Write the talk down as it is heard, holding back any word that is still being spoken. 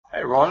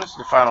everyone, this is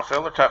the final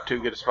filler. Top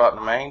 2 get a spot in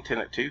the main, 10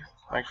 at 2.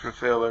 Thanks for the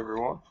fill,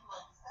 everyone.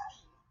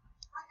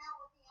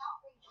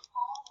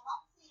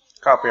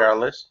 Copy our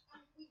list.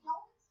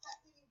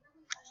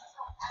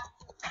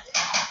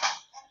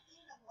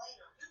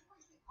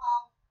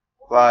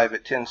 Live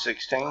at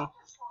 10:16.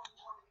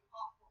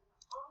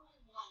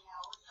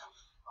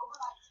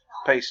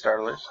 Paste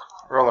our list.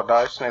 Roll a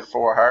dice, need a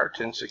 4 or higher,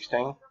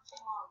 10:16.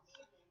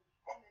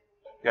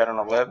 Got an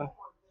 11.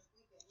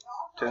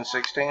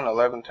 10:16,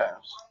 11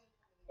 times.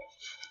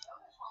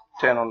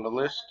 10 on the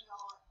list.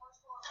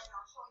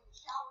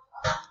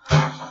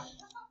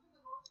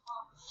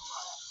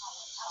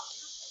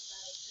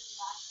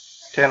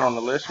 $10 on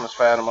the list, Miss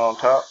Fatima on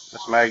top,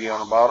 Miss Maggie on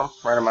the bottom.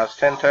 Randomized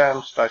 10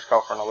 times, dice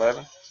call for an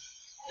 11.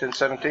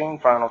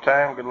 10:17, final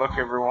time. Good luck,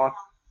 everyone.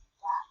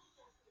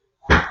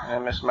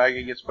 And Miss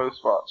Maggie gets both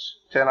spots.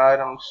 10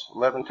 items,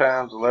 11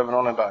 times, 11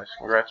 on the dice.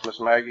 Congrats, Miss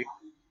Maggie.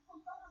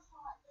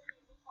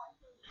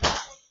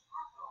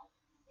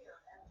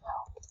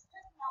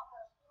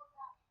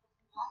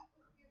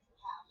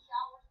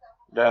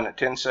 Done at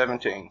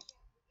 10:17.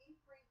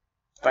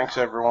 Thanks,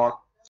 everyone.